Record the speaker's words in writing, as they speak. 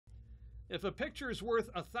If a picture's worth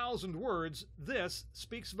 1,000 words, this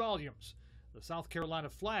speaks volumes. The South Carolina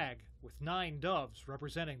flag with 9 doves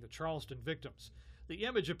representing the Charleston victims. The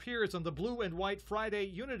image appears on the Blue and White Friday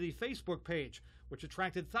Unity Facebook page, which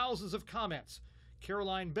attracted thousands of comments.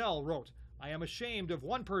 Caroline Bell wrote, "I am ashamed of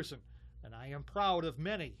one person, and I am proud of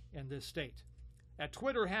many in this state." At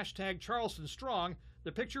Twitter, hashtag Charleston Strong,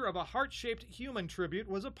 the picture of a heart-shaped human tribute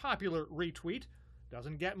was a popular retweet.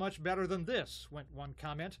 "Doesn't get much better than this," went one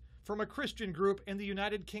comment. From a Christian group in the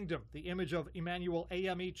United Kingdom, the image of Emmanuel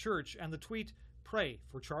AME Church and the tweet, "Pray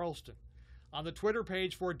for Charleston." On the Twitter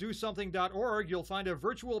page for DoSomething.org, you'll find a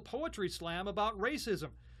virtual poetry slam about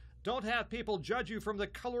racism. Don't have people judge you from the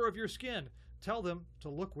color of your skin. Tell them to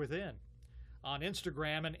look within. On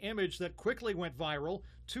Instagram, an image that quickly went viral,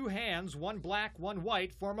 2 hands, one black, one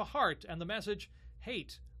white, form a heart, and the message,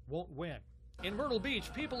 "Hate won't win." In Myrtle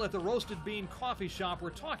Beach, people at the Roasted Bean coffee shop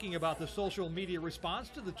were talking about the social media response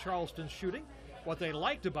to the Charleston shooting. What they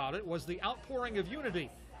liked about it was the outpouring of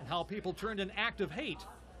unity and how people turned an act of hate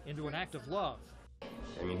into an act of love.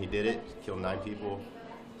 I mean, he did it, killed 9 people,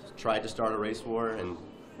 tried to start a race war, and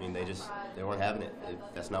I mean, they weren't having it.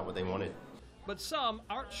 That's not what they wanted. But some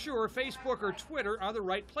aren't sure Facebook or Twitter are the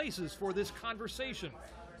right places for this conversation.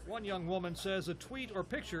 One young woman says a tweet or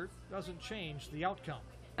picture doesn't change the outcome.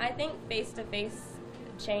 I think face-to-face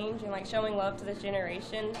change and showing love to this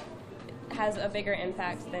generation has a bigger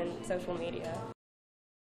impact than social media.